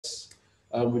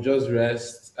We'll just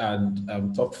rest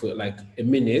and talk for like a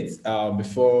minute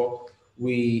before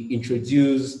we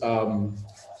introduce our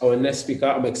next speaker.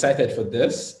 I'm excited for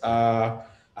this. I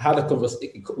had a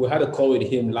we had a call with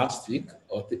him last week,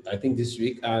 or I think this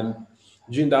week, and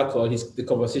during that call, the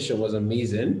conversation was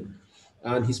amazing,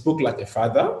 and he spoke like a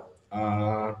father.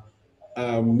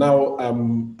 Now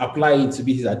I'm applying to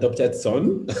be his adopted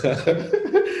son.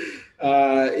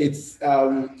 It's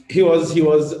he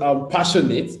was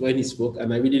passionate when he spoke,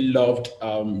 and I really loved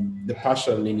the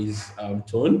passion in his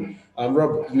tone.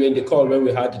 Rob, you were in the call when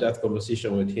we had that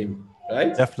conversation with him,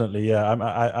 right? Definitely, yeah.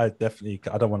 I definitely.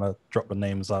 I don't want to drop the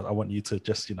names. I want you to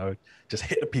just, just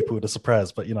hit the people with a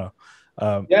surprise. But Yeah.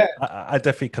 I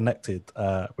definitely connected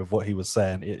with what he was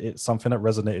saying. It's something that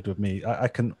resonated with me. I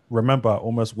can remember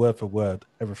almost word for word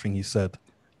everything he said.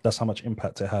 That's how much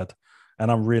impact it had,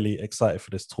 and I'm really excited for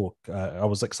this talk. I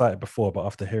was excited before, but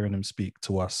after hearing him speak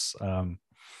to us,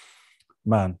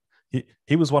 man,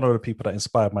 he was one of the people that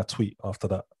inspired my tweet after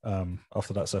that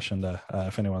session there.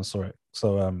 If anyone saw it,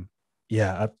 so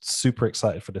yeah, I'm super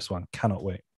excited for this one. Cannot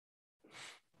wait.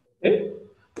 Okay.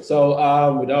 So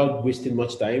without wasting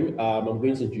much time, I'm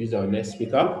going to introduce our next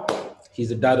speaker. He's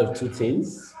the dad of two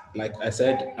teens. Like I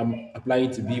said, I'm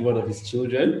applying to be one of his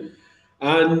children,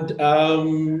 and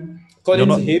You're according to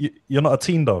not him, you're not a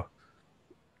teen though.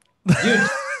 dude,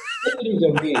 what is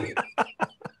on me?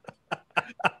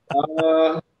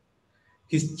 Uh,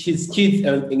 his kids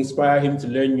inspire him to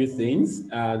learn new things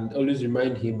and always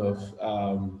remind him of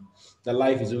that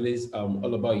life is always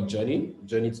all about a journey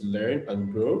to learn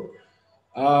and grow.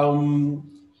 Um,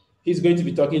 he's going to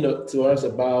be talking to us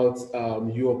about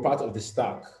your part of the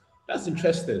stack. That's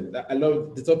interesting. I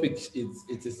love the topic.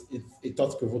 It's a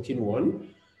thought-provoking one.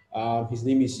 His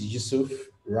name is Yusuf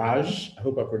Raj. I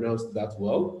hope I pronounced that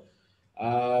well.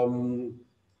 Um,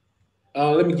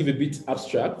 Let me give a bit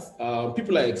abstract.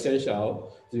 People are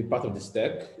essential to be part of the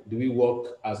stack. Do we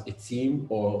work as a team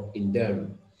or in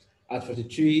them? At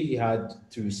 43, he had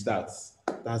two stats.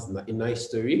 That's a nice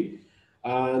story.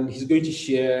 And he's going to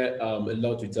share a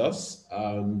lot with us.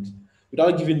 And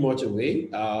without giving much away,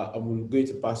 I'm going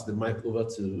to pass the mic over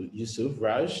to Yusuf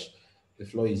Raj. The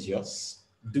floor is yours.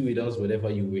 Do with us whatever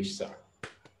you wish, sir.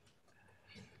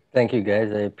 Thank you,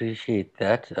 guys. I appreciate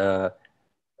that.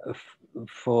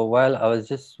 For a while, I was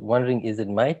just wondering, is it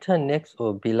my turn next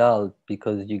or Bilal?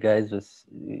 Because you guys was,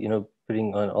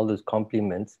 putting on all those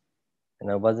compliments, and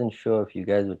I wasn't sure if you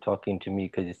guys were talking to me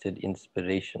because you said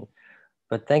inspiration.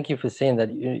 But thank you for saying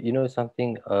that. You know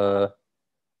something.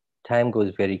 Time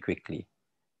goes very quickly,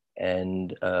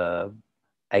 and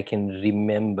I can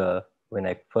remember when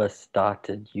I first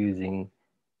started using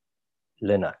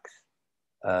Linux.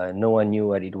 No one knew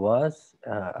what it was.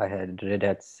 I had Red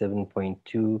Hat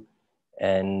 7.2,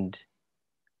 and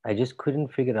I just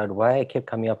couldn't figure out why I kept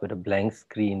coming up with a blank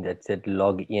screen that said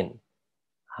log in.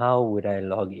 How would I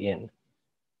log in?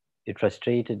 It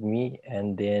frustrated me,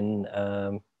 and then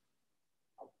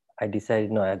I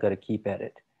decided, no, I got to keep at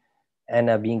it. And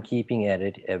I've been keeping at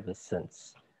it ever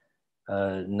since.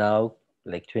 Now,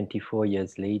 like 24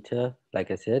 years later, like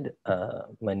I said,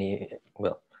 my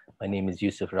name is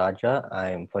Yusuf Rajah.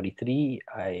 I'm 43.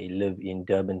 I live in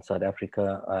Durban, South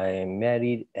Africa. I am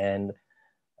married and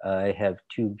I have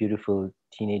two beautiful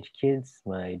teenage kids,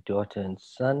 my daughter and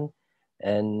son.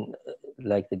 And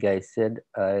like the guy said,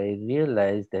 I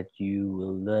realized that you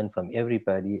will learn from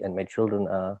everybody, and my children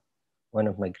are one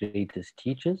of my greatest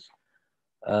teachers.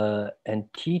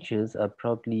 And teachers are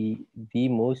probably the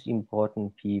most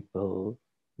important people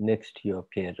next to your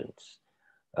parents.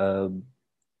 Um,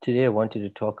 Today, I wanted to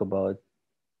talk about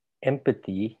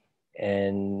empathy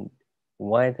and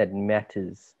why that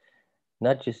matters,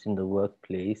 not just in the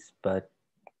workplace, but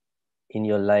in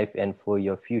your life and for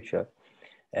your future.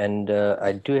 And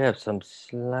I do have some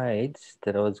slides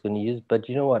that I was going to use, but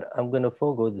you know what? I'm going to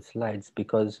forego the slides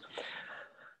because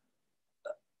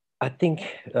I think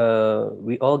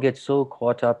we all get so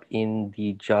caught up in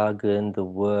the jargon, the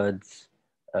words,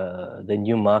 the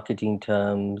new marketing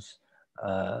terms,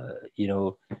 you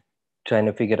know, trying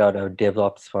to figure out our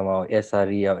DevOps from our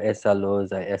SRE, our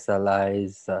SLOs, our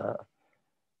SLIs.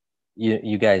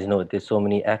 You guys know there's so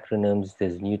many acronyms,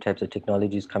 there's new types of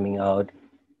technologies coming out.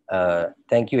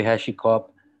 Thank you, HashiCorp.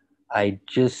 I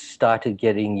just started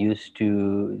getting used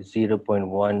to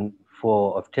 0.14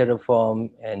 of Terraform,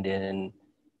 and then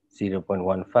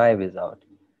 0.15 is out.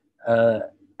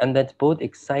 And that's both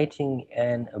exciting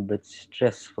and a bit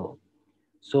stressful.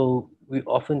 So we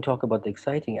often talk about the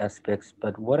exciting aspects,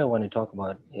 but what I want to talk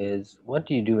about is what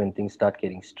do you do when things start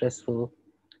getting stressful?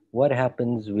 What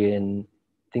happens when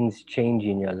things change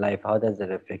in your life? How does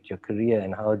that affect your career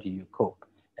and how do you cope?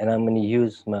 And I'm going to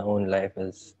use my own life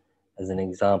as an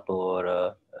example,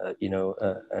 or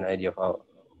an idea of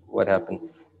what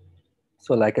happened.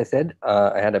 So, like I said,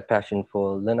 I had a passion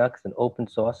for Linux and open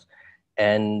source,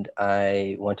 and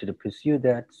I wanted to pursue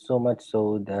that so much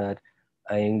so that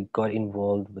I got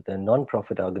involved with a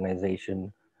non-profit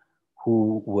organization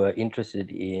who were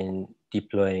interested in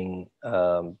deploying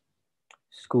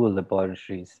school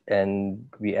laboratories, and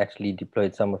we actually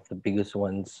deployed some of the biggest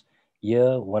ones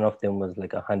here. One of them was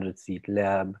like 100-seat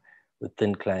lab with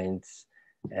thin clients,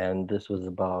 and this was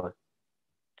about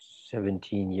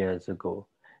 17 years ago.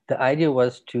 The idea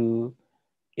was to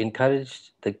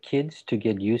encourage the kids to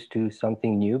get used to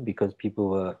something new because people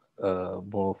were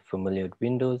more familiar with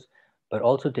Windows, but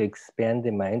also to expand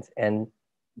their minds and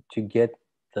to get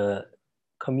the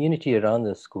community around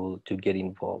the school to get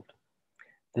involved.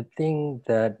 The thing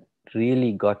that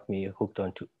really got me hooked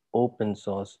onto open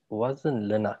source wasn't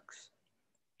Linux,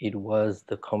 it was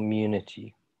the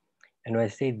community. And when I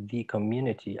say the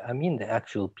community, I mean the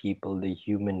actual people, the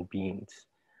human beings.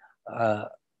 Uh,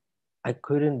 I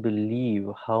couldn't believe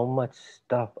how much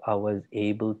stuff I was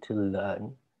able to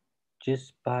learn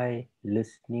just by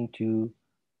listening to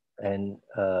and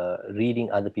reading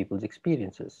other people's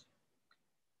experiences.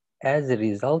 As a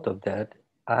result of that,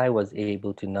 I was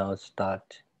able to now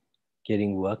start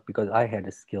getting work because I had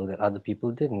a skill that other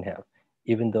people didn't have.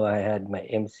 Even though I had my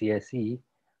MCSE,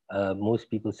 most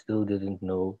people still didn't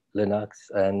know Linux,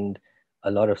 and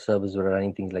a lot of servers were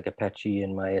running things like Apache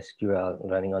and MySQL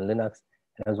running on Linux.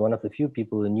 And I was one of the few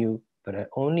people who knew, but I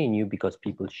only knew because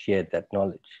people shared that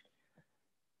knowledge.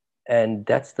 And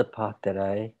that's the part that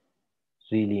I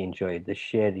really enjoyed, the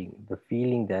sharing, the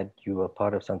feeling that you were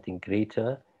part of something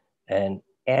greater. And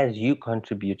as you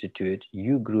contributed to it,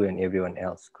 you grew and everyone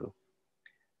else grew.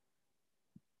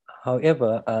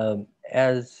 However,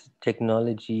 as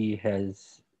technology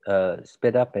has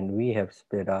sped up and we have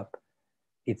sped up,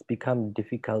 it's become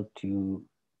difficult to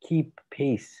keep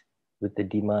pace with the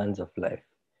demands of life.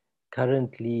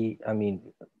 Currently, I mean,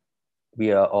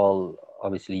 we are all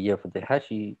obviously here for the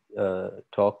Hashi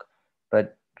talk,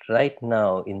 but right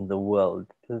now in the world,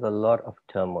 there's a lot of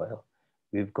turmoil.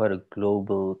 We've got a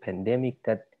global pandemic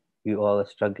that we all are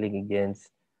struggling against.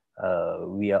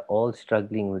 We are all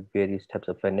struggling with various types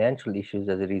of financial issues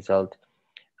as a result.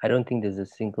 I don't think there's a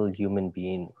single human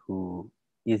being who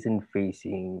isn't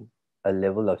facing a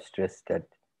level of stress that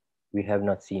we have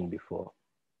not seen before.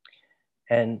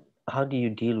 And how do you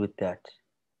deal with that?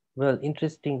 Well,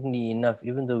 interestingly enough,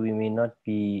 even though we may not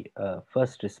be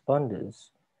first responders,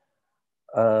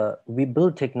 we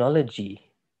build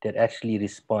technology that actually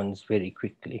responds very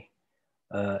quickly.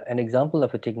 An example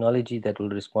of a technology that will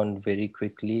respond very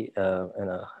quickly,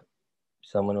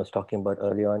 someone was talking about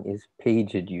earlier on, is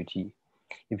pager duty.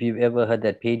 If you've ever heard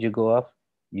that pager go off,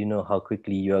 you know how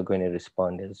quickly you are going to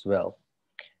respond as well.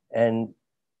 And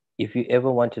if you ever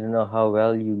wanted to know how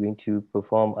well you're going to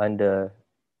perform under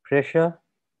pressure,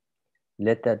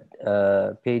 let that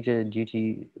pager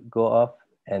duty go off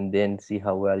and then see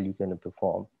how well you're going to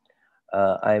perform.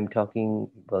 I'm talking,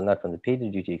 well, not from the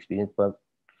pager duty experience, but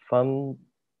from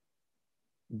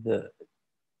the,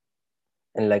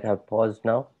 and like I've paused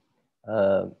now,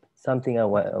 something I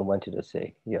wanted to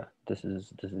say. Yeah, this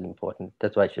is important.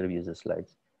 That's why I should have used the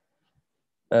slides.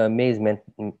 May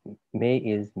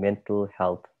is Mental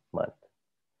Health Month.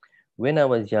 When I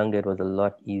was younger, it was a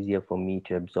lot easier for me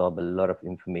to absorb a lot of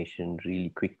information really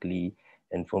quickly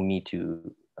and for me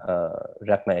to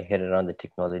wrap my head around the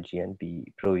technology and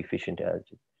be pro-efficient at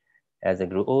it. As I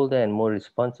grew older and more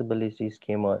responsibilities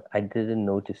came on, I didn't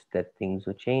notice that things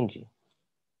were changing.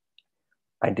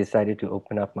 I decided to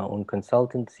open up my own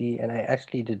consultancy and I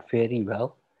actually did very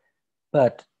well.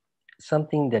 But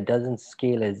something that doesn't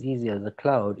scale as easy as the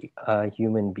cloud are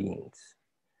human beings.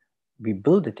 We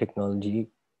build the technology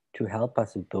to help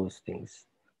us with those things,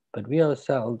 but we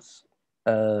ourselves,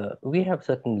 we have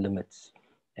certain limits.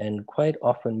 And quite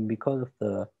often, because of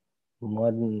the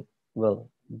modern, well,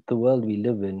 the world we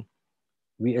live in,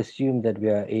 we assume that we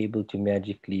are able to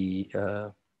magically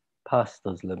pass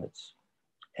those limits.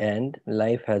 And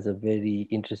life has a very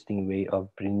interesting way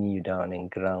of bringing you down and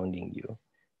grounding you.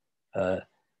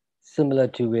 Similar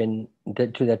to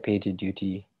to that pager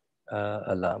duty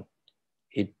alarm,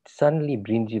 it suddenly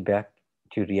brings you back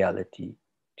to reality,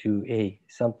 to hey,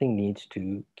 something needs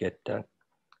to get done.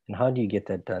 And how do you get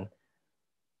that done?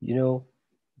 You know,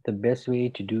 the best way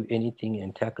to do anything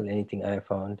and tackle anything I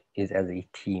found is as a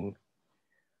team.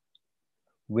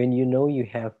 When you know you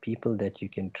have people that you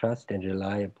can trust and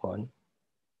rely upon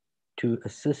to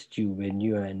assist you when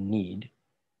you are in need,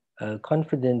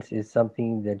 confidence is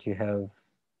something that you have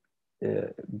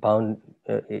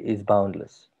is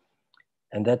boundless.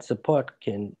 And that support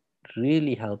can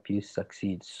really help you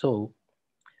succeed. So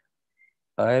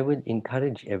I would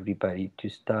encourage everybody to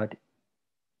start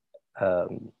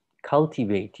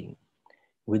cultivating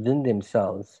within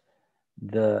themselves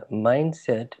the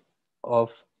mindset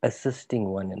of assisting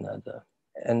one another.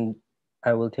 And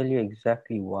I will tell you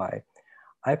exactly why.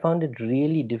 I found it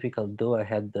really difficult, though I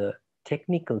had the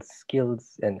technical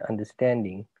skills and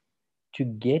understanding to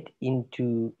get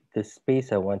into the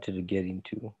space I wanted to get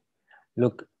into.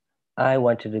 Look, I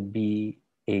wanted to be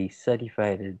a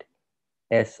certified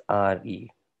SRE.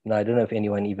 Now, I don't know if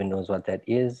anyone even knows what that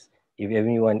is. If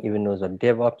anyone even knows what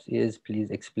DevOps is,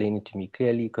 please explain it to me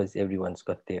clearly, because everyone's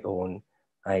got their own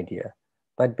idea.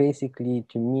 But basically,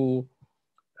 to me,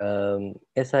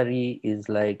 SRE is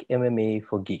like MMA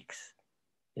for geeks.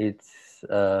 It's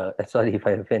sorry if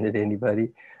I offended anybody.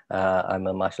 I'm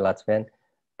a martial arts fan,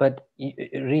 but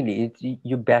really,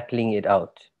 you're battling it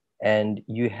out, and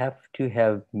you have to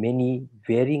have many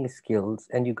varying skills,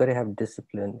 and you got to have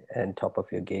discipline and top of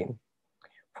your game.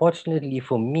 Fortunately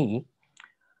for me,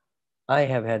 I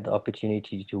have had the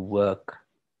opportunity to work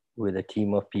with a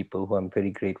team of people who I'm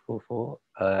very grateful for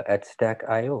at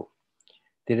Stack.io.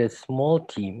 They're a small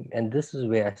team, and this is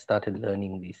where I started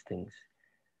learning these things.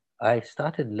 I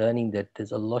started learning that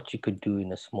there's a lot you could do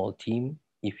in a small team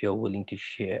if you're willing to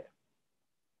share.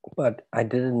 But I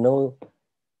didn't know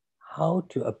how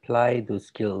to apply those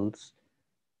skills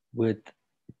with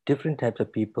different types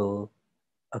of people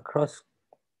across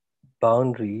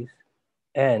boundaries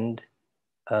and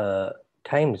uh,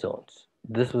 time zones.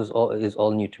 This was all is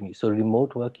all new to me. So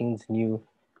remote working is new,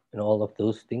 and all of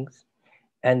those things.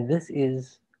 And this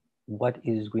is what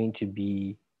is going to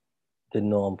be the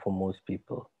norm for most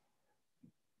people.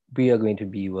 We are going to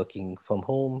be working from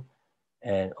home,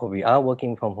 and or we are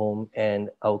working from home, and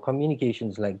our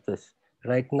communications like this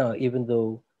right now, even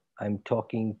though I'm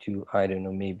talking to, I don't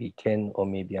know, maybe 10 or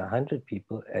maybe 100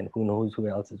 people, and who knows who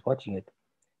else is watching it,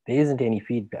 there isn't any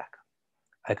feedback.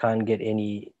 I can't get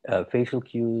any facial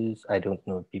cues. I don't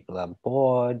know if people are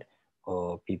bored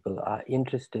or people are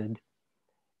interested.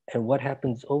 And what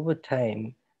happens over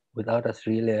time, without us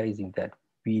realizing that,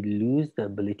 we lose the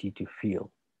ability to feel.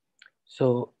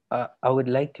 So I would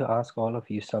like to ask all of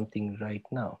you something right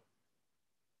now.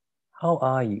 How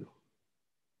are you?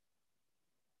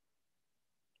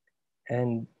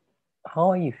 And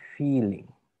how are you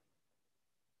feeling?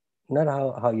 Not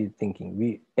how you're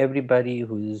thinking. Everybody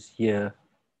who's here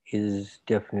is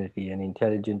definitely an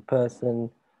intelligent person.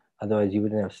 Otherwise, you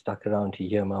wouldn't have stuck around to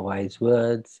hear my wise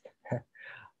words.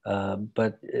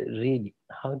 But really,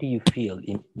 how do you feel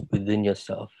within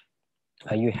yourself?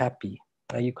 Are you happy?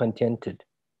 Are you contented?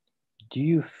 Do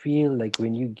you feel like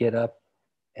when you get up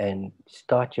and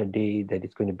start your day that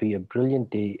it's going to be a brilliant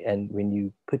day, and when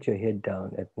you put your head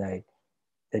down at night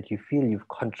that you feel you've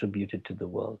contributed to the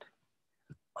world?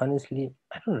 Honestly,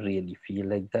 I don't really feel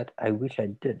like that. I wish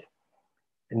I did.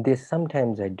 And there's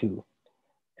sometimes I do.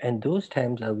 And those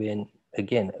times are when,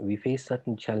 again, we face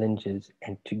certain challenges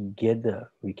and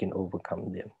together we can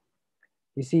overcome them.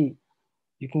 You see,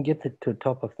 you can get to the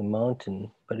top of the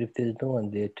mountain, but if there's no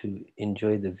one there to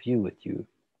enjoy the view with you,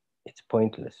 it's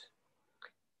pointless.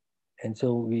 And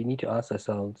so we need to ask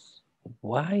ourselves,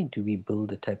 why do we build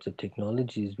the types of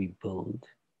technologies we build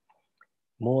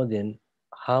more than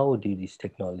how do these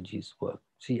technologies work?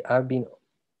 See, I've been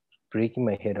breaking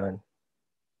my head on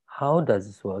how does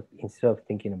this work instead of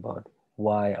thinking about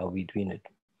why are we doing it.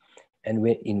 And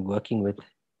when in working with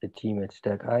the team at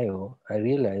Stack.io, I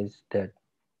realized that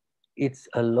it's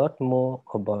a lot more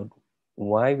about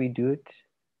why we do it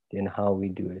than how we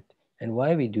do it. And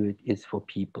why we do it is for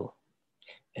people.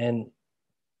 And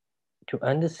to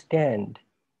understand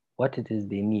what it is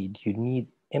they need, you need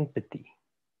empathy.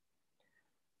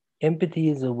 Empathy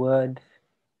is a word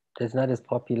that's not as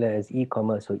popular as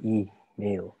e-commerce or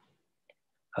email.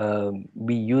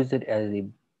 We use it as a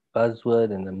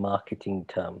buzzword and a marketing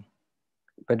term.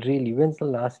 But really, when's the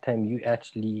last time you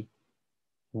actually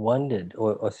wondered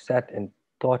or sat and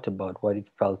thought about what it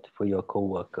felt for your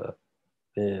coworker?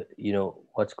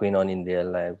 What's going on in their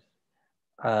lives.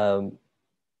 Um,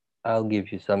 I'll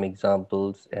give you some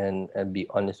examples and be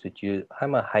honest with you.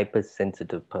 I'm a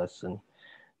hypersensitive person.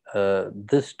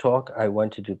 This talk I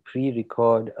wanted to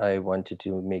pre-record, I wanted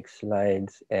to make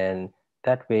slides, and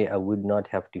that way I would not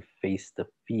have to face the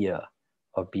fear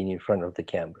of being in front of the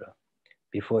camera.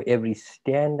 Before every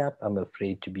stand-up, I'm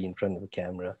afraid to be in front of the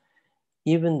camera,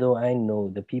 even though I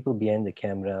know the people behind the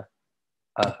camera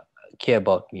uh, care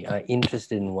about me, are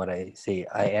interested in what I say.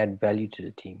 I add value to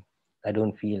the team. I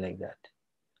don't feel like that.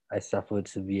 I suffered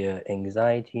severe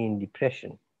anxiety and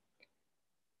depression.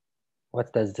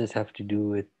 What does this have to do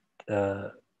with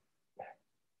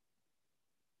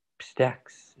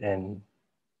stacks and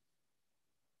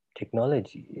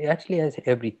technology. It actually has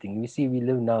everything. We see we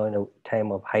live now in a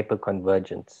time of hyper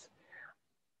convergence.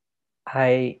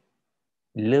 I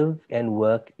live and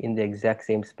work in the exact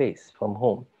same space from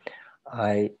home.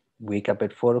 I wake up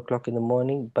at 4 o'clock in the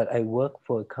morning, but I work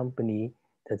for a company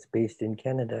that's based in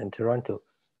Canada, in Toronto.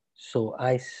 So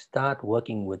I start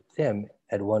working with them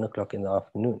at 1 o'clock in the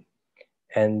afternoon,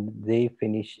 and they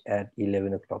finish at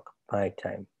 11 o'clock my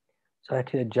time. So I had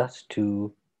to adjust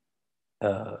to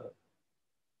uh,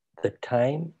 the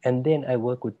time, and then I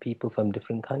work with people from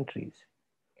different countries.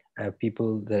 I have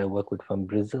people that I work with from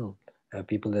Brazil. I have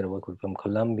people that I work with from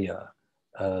Colombia,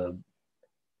 uh,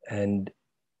 and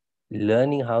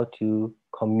learning how to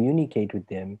communicate with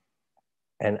them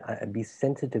and be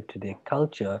sensitive to their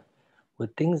culture were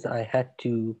things I had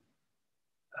to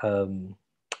um,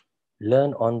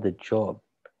 learn on the job.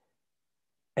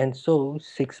 And so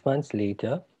 6 months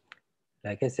later,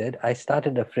 like I said, I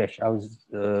started afresh. I was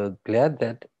glad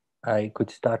that I could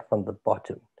start from the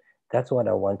bottom. That's what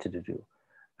I wanted to do.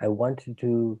 I wanted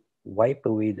to wipe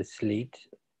away the slate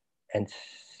and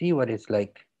see what it's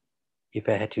like if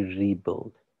I had to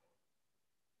rebuild.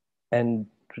 And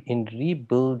in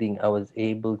rebuilding, I was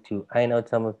able to iron out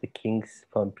some of the kinks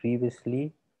from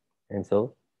previously. And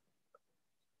so,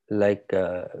 like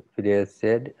Fidel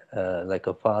said, like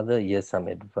a father, here's some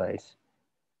advice.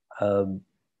 Um,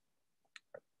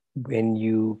 when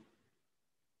you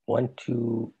want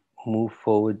to move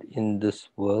forward in this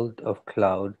world of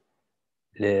cloud,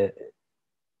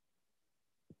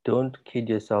 don't kid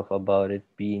yourself about it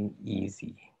being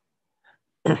easy.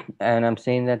 And I'm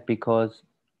saying that because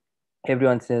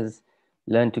everyone says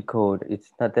learn to code.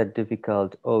 It's not that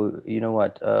difficult. Oh, you know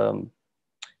what?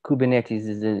 Kubernetes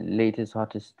is the latest,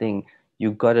 hottest thing.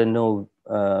 You gotta know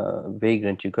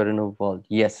Vagrant. You gotta know Vault.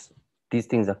 Yes, these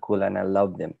things are cool and I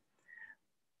love them.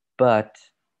 But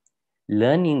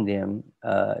learning them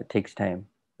takes time.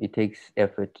 It takes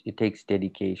effort. It takes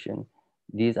dedication.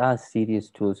 These are serious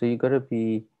tools. So you gotta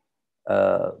be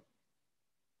uh,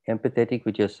 empathetic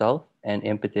with yourself and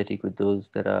empathetic with those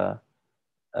that are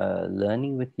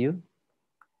learning with you.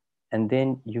 And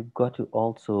then you've got to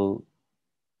also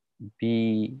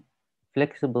be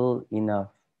flexible enough,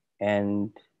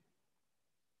 and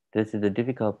this is the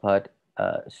difficult part,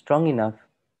 strong enough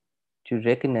to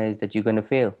recognize that you're going to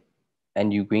fail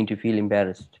and you're going to feel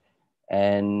embarrassed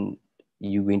and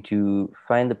you're going to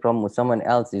find the problem, or someone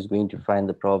else is going to find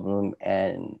the problem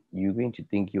and you're going to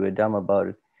think you were dumb about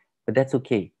it. But that's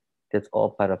okay. That's all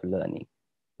part of learning,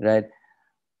 right?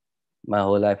 My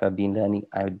whole life I've been learning.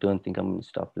 I don't think I'm going to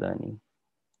stop learning.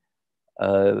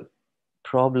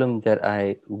 Problem that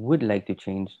I would like to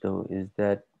change though is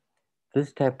that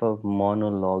this type of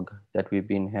monologue that we've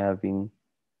been having,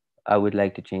 I would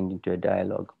like to change into a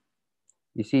dialogue.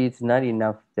 You see, it's not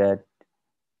enough that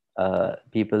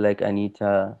people like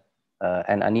Anita,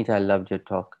 and Anita, I loved your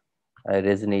talk. I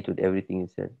resonate with everything you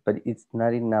said, but it's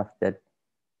not enough that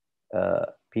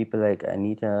people like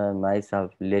Anita and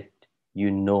myself let you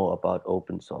know about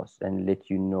open source and let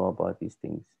you know about these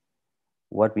things.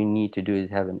 What we need to do is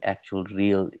have an actual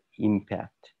real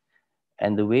impact.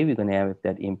 And the way we're going to have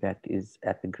that impact is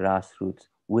at the grassroots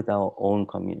with our own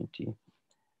community.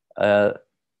 Uh,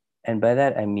 and by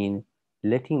that, I mean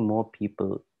letting more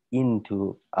people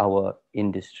into our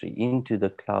industry, into the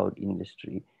cloud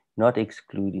industry, not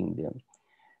excluding them,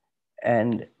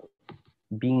 and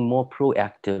being more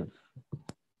proactive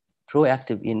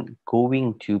in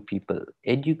going to people,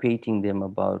 educating them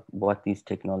about what these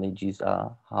technologies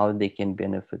are, how they can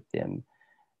benefit them,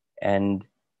 and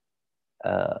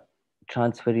uh,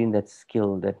 transferring that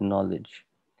skill, that knowledge.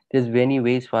 There's many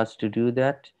ways for us to do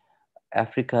that.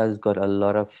 Africa has got a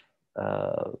lot of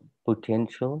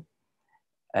potential,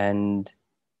 and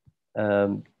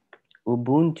um,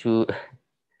 Ubuntu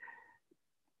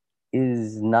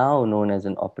is now known as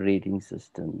an operating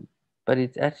system, but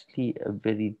it's actually a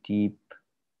very deep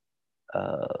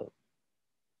uh,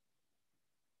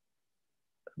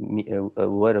 a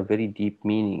word of very deep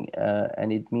meaning,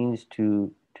 and it means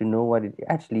to know what it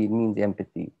actually, it means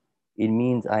empathy. It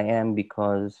means I am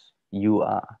because you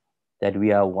are, that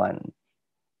we are one.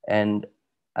 And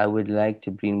I would like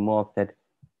to bring more of that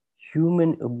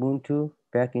human Ubuntu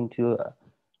back into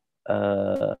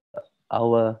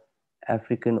our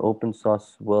African open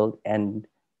source world, and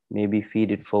maybe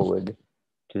feed it forward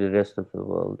to the rest of the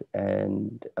world.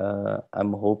 And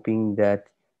I'm hoping that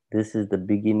this is the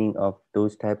beginning of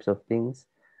those types of things.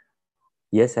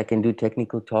 Yes, I can do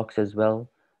technical talks as well,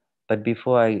 but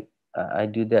before I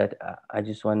do that, I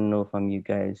just want to know from you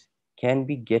guys, Can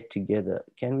we get together?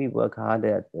 Can we work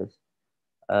harder at this?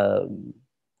 Um,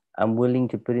 I'm willing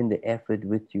to put in the effort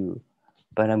with you,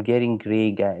 but I'm getting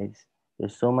gray, guys.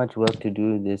 There's so much work to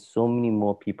do. There's so many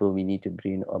more people we need to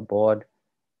bring aboard.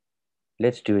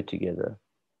 Let's do it together.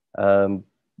 Um,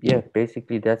 yeah,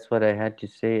 basically, that's what I had to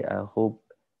say. I hope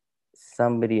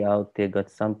somebody out there got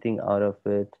something out of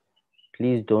it.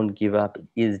 Please don't give up. It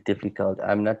is difficult.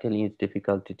 I'm not telling you it's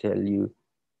difficult to tell you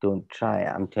don't try.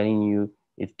 I'm telling you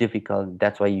it's difficult.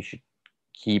 That's why you should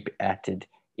keep at it.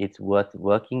 It's worth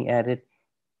working at it,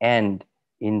 and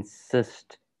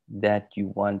insist that you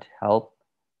want help,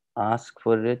 ask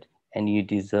for it, and you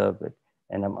deserve it.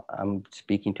 And I'm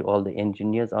speaking to all the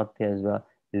engineers out there as well.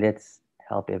 Let's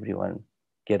help everyone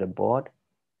get aboard.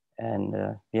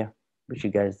 And yeah, wish you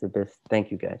guys the best. Thank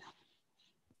you, guys.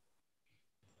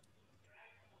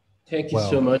 Thank you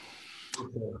so Well,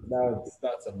 much.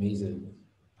 That's amazing.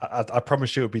 I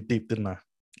promised you it would be deep, didn't I?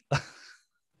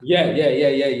 Yeah.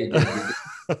 You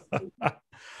did.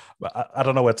 But I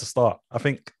don't know where to start. I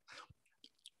think,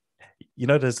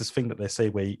 there's this thing that they say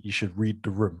where you should read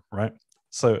the room, right?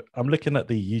 So I'm looking at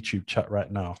the YouTube chat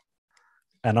right now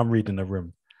and I'm reading the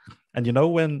room. And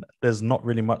when there's not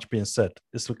really much being said,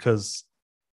 it's because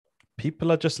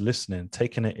people are just listening,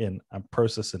 taking it in and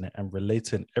processing it and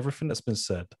relating everything that's been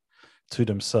said to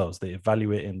themselves. They're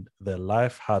evaluating their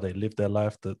life, how they live their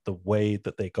life, the way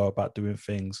that they go about doing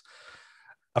things.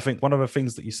 I think one of the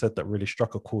things that you said that really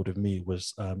struck a chord with me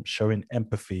was showing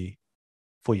empathy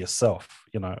for yourself.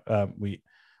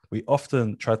 We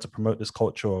often try to promote this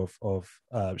culture of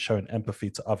showing empathy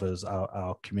to others,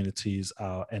 our communities,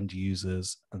 our end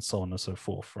users, and so on and so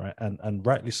forth, right? And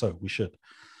rightly so, we should.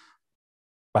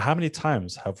 But how many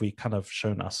times have we kind of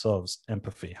shown ourselves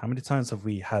empathy? How many times have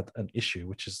we had an issue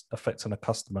which is affecting a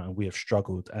customer and we have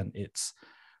struggled and it's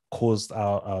caused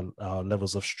our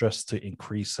levels of stress to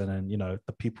increase? And then,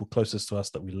 the people closest to us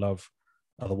that we love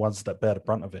are the ones that bear the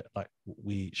brunt of it. Like,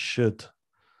 we should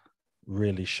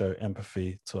really show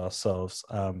empathy to ourselves.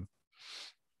 Fidel,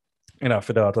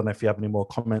 I don't know if you have any more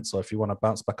comments or if you want to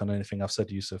bounce back on anything I've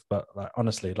said, Yusuf, but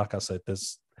honestly, like I said,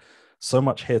 there's so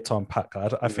much here to unpack.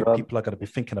 I think Rob, people are going to be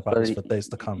thinking about this for days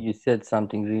to come. You said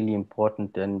something really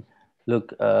important. And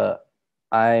look,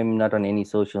 I'm not on any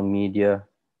social media.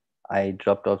 I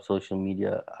dropped off social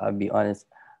media. I'll be honest,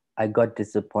 I got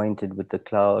disappointed with the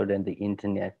cloud and the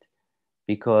internet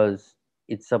because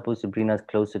it's supposed to bring us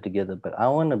closer together. But I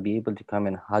want to be able to come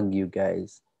and hug you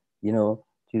guys, to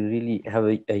really have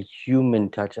a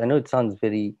human touch. I know it sounds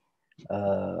very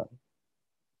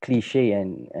cliche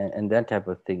and that type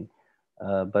of thing.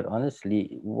 But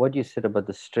honestly, what you said about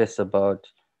the stress about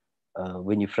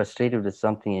when you're frustrated with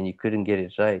something and you couldn't get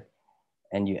it right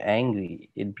and you're angry,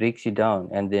 it breaks you down.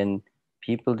 And then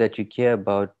people that you care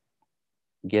about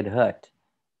get hurt.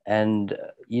 And,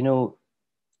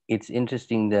 it's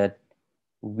interesting that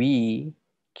we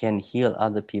can heal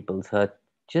other people's hurt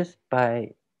just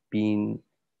being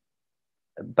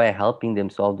by helping them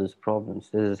solve those problems.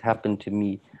 This has happened to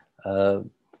me.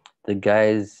 The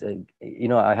guys,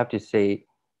 I have to say,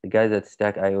 the guys at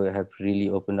Stack IO have really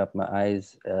opened up my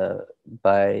eyes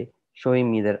by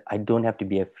showing me that I don't have to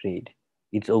be afraid.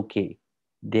 It's okay.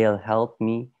 They'll help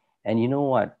me. And you know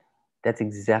what? That's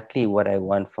exactly what I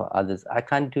want for others. I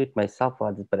can't do it myself for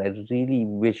others, but I really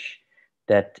wish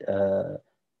that,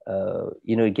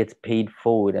 it gets paid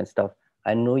forward and stuff.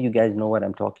 I know you guys know what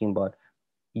I'm talking about.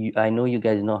 I know you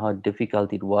guys know how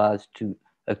difficult it was to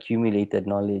accumulate that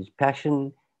knowledge.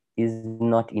 Passion is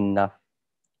not enough,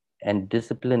 and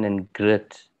discipline and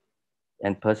grit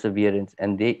and perseverance.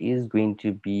 And there is going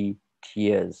to be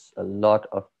tears, a lot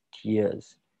of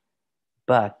tears.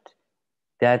 But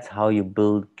that's how you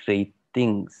build great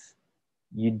things.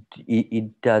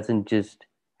 It doesn't just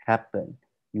happen.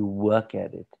 You work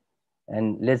at it.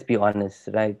 And let's be honest,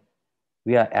 right?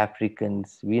 We are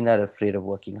Africans. We're not afraid of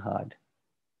working hard.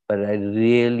 But I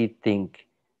really think,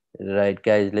 right,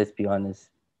 guys, let's be honest,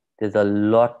 there's a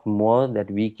lot more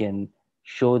that we can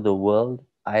show the world.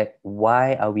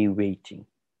 Why are we waiting?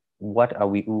 What are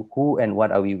we, who and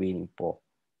what are we waiting for?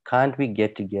 Can't we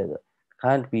get together?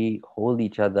 Can't we hold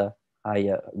each other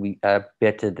higher? We are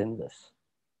better than this.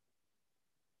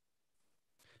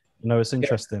 It's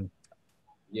interesting.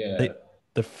 Yeah.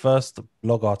 The first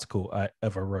blog article I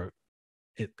ever wrote,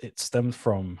 it stemmed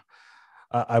from,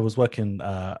 I was working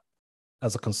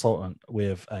as a consultant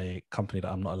with a company that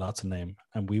I'm not allowed to name,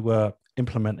 and we were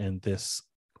implementing this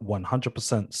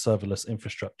 100% serverless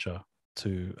infrastructure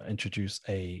to introduce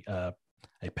a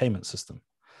payment system.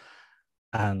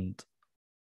 And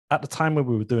at the time when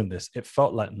we were doing this, it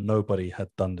felt like nobody had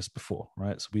done this before,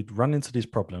 right? So we'd run into these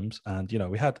problems and,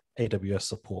 we had AWS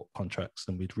support contracts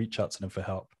and we'd reach out to them for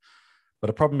help. But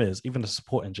the problem is even the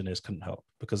support engineers couldn't help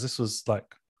because this was like,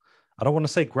 I don't want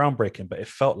to say groundbreaking, but it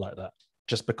felt like that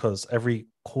just because every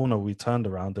corner we turned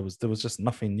around, there was just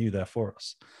nothing new there for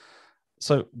us.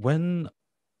 So when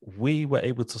we were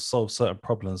able to solve certain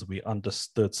problems, we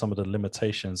understood some of the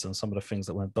limitations and some of the things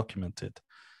that weren't documented,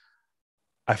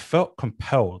 I felt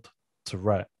compelled to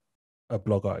write a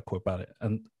blog article about it.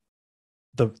 And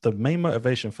the main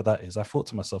motivation for that is I thought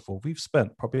to myself, well, we've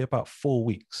spent probably about 4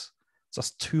 weeks, so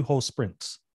that's 2 whole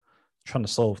sprints trying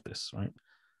to solve this, right?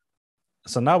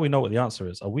 So now we know what the answer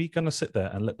is. Are we going to sit there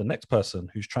and let the next person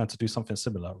who's trying to do something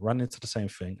similar run into the same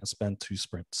thing and spend 2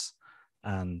 sprints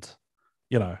and,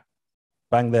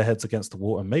 bang their heads against the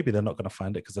wall? And maybe they're not going to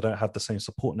find it because they don't have the same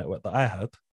support network that I had.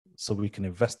 So we can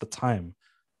invest the time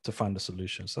to find a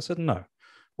solution. So I said, no,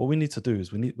 what we need to do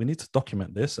is we need to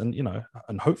document this and,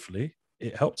 and hopefully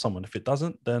it helps someone. If it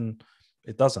doesn't, then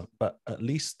it doesn't, but at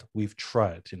least we've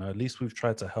tried, at least we've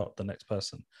tried to help the next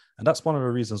person. And that's one of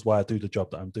the reasons why I do the job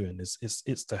that I'm doing is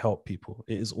it's to help people.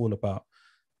 It is all about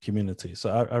community. So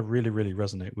I really, really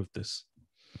resonate with this.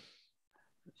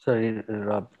 Sorry,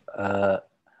 Rob.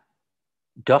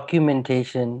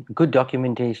 Good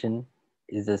documentation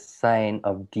is a sign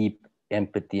of deep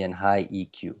empathy and high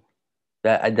EQ.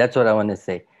 That's what I want to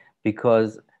say,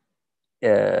 because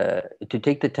to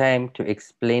take the time to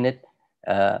explain it,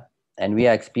 and we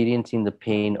are experiencing the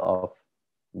pain of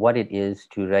what it is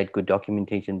to write good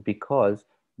documentation because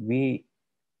we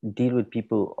deal with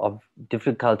people of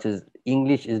different cultures.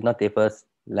 English is not their first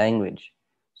language.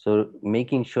 So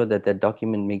making sure that that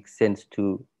document makes sense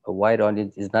to a wide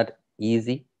audience is not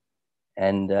easy.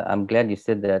 And I'm glad you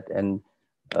said that. And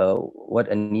what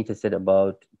Anita said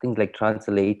about things like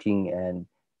translating and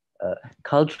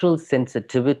cultural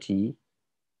sensitivity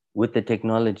with the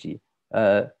technology.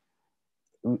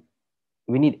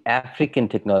 We need African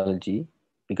technology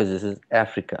because this is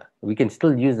Africa. We can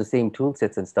still use the same tool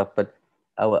sets and stuff, but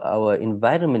our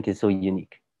environment is so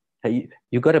unique.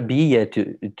 You got to be here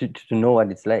to know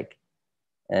what it's like.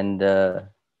 And it'll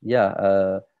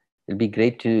be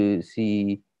great to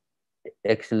see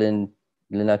excellent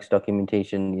Linux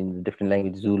documentation in different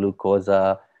languages, Zulu,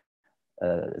 Xhosa,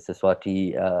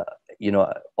 Siswati,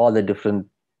 all the different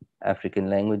African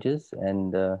languages.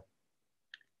 And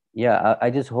I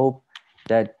just hope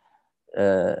that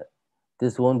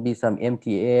this won't be some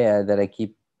empty air that I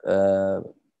keep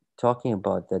talking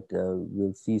about, that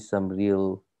we'll see some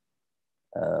real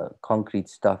concrete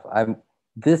stuff.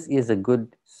 This is a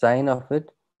good sign of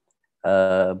it,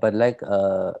 but like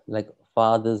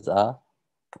fathers are,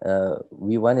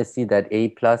 we want to see that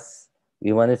A+,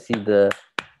 we want to see the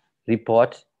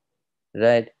report,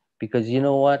 right? Because you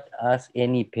know what, ask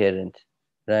any parent,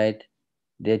 right?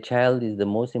 Their child is the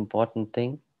most important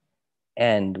thing.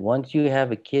 And once you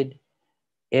have a kid,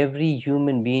 every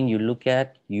human being you look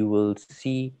at, you will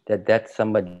see that that's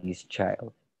somebody's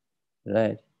child,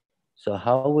 right? So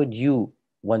how would you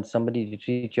want somebody to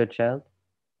treat your child,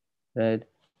 right?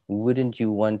 Wouldn't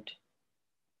you want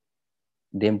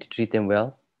them to treat them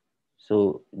well?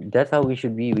 So that's how we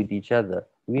should be with each other.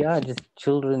 We are just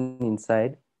children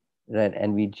inside, right?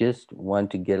 And we just want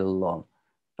to get along.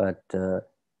 But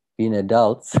being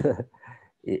adults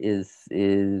is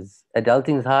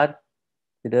adulting is hard.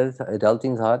 It is.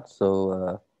 Adulting is hard.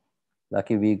 So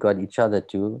lucky we got each other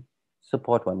to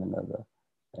support one another.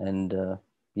 And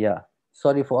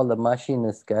sorry for all the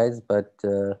mushiness, guys, but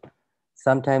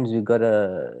sometimes we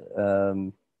gotta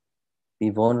be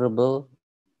vulnerable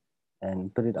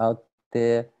and put it out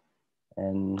there.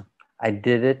 And I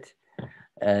did it,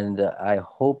 and I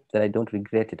hope that I don't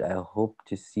regret it. I hope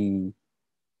to see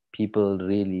people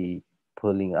really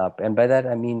pulling up, and by that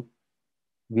I mean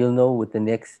we'll know with the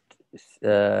next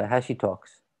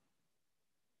HashiTalks.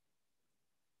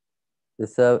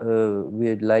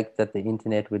 We'd like that the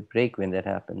internet would break when that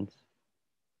happens.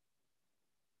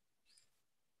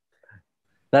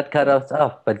 Not cut us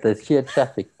off, but the sheer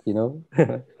traffic,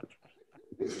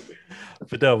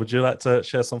 Fidel, would you like to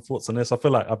share some thoughts on this? I feel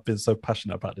like I've been so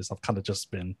passionate about this. I've kind of just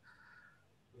been...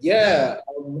 Yeah,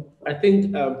 I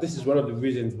think this is one of the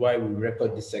reasons why we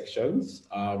record these sections.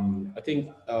 I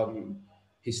think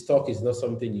his talk is not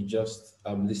something you just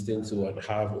listen to and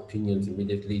have opinions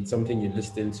immediately. It's something you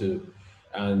listen to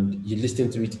and you listen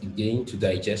to it again to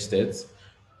digest it.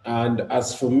 And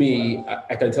as for me,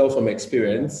 I can tell from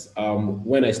experience,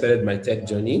 when I started my tech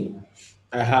journey,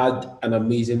 I had an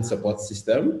amazing support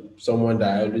system, someone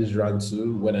that I always ran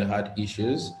to when I had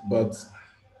issues. But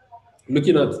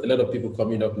looking at a lot of people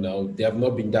coming up now, they have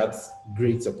not been that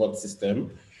great support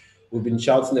system. We've been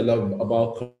shouting a lot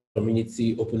about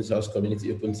community, open source,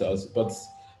 but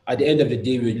at the end of the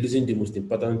day, we're losing the most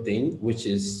important thing, which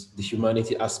is the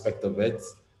humanity aspect of it.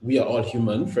 We are all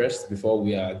human first before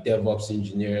we are DevOps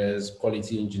engineers,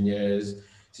 quality engineers,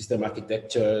 system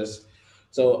architectures.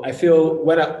 So I feel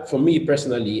for me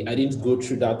personally, I didn't go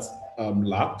through that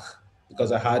lack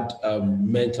because I had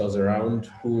mentors around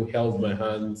who held my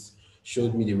hands,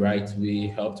 showed me the right way,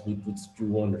 helped me put through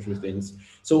one or two things.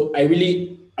 So I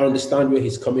really understand where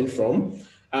he's coming from,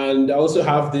 and I also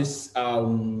have this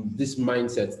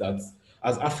mindset that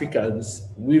as Africans,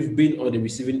 we've been on the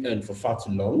receiving end for far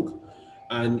too long,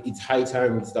 and it's high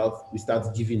time we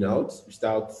start giving out. We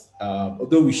start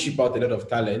although we ship out a lot of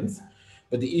talents,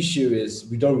 but the issue is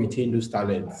we don't retain those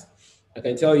talents. I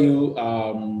can tell you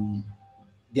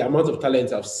the amount of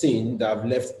talent I've seen that have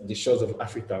left the shores of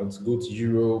Africa to go to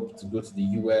Europe, to go to the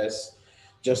US,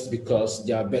 just because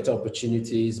there are better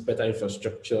opportunities, better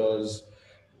infrastructures,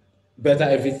 better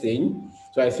everything.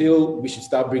 So I feel we should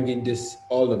start bringing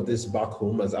all of this back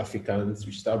home as Africans.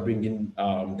 We should start bringing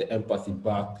the empathy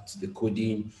back to the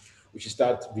coding. We should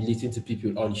start relating to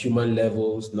people on human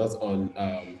levels, not on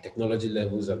technology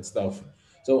levels and stuff.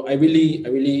 So I really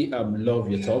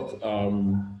love your talk.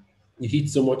 You hit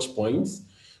so much points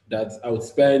that I would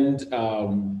spend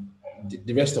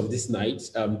the rest of this night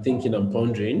thinking and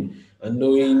pondering and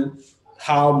knowing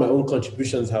how my own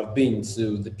contributions have been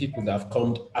to the people that have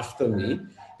come after me.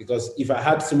 Because if I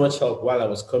had so much help while I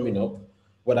was coming up,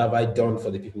 what have I done for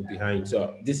the people behind?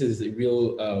 So this is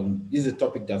a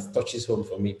topic that touches home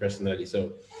for me personally.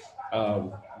 So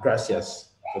gracias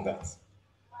for that.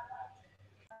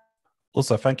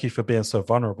 Also, thank you for being so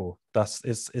vulnerable.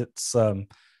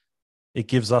 It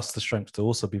gives us the strength to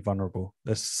also be vulnerable.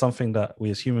 There's something that we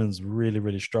as humans really,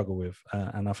 really struggle with,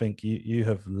 and I think you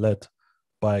have led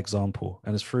by example,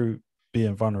 and it's through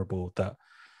being vulnerable that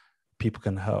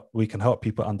we can help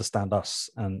people understand us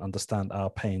and understand our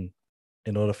pain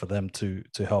in order for them to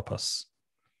help us.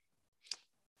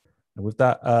 And with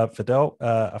that, Fidel,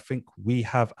 I think we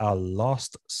have our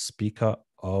last speaker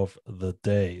of the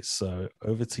day. So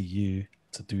over to you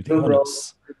to do the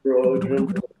honors.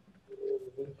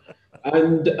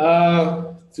 And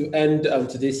to end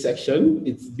today's section,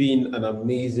 it's been an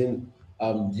amazing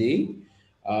day.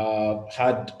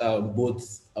 Had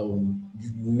both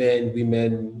men,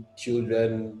 women,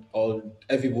 children,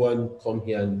 everyone come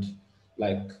here and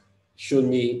like show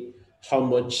me how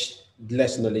much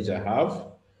less knowledge I have.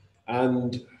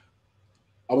 And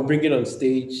I will bring in on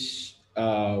stage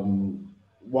one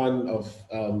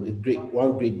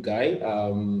great guy.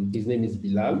 His name is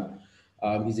Bilal.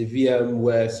 He's a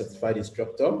VMware certified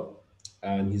instructor,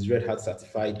 and he's Red Hat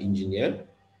certified engineer.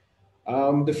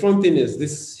 The fun thing is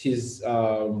his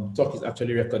talk is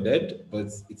actually recorded, but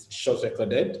it's short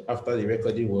recorded. After the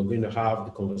recording, we're going to have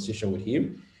the conversation with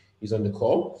him. He's on the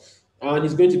call, and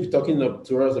he's going to be talking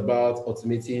to us about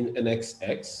automating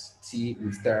NXXT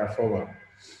with Terraform.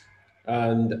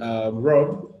 And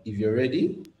Rob, if you're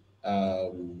ready,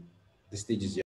 the stage is yours.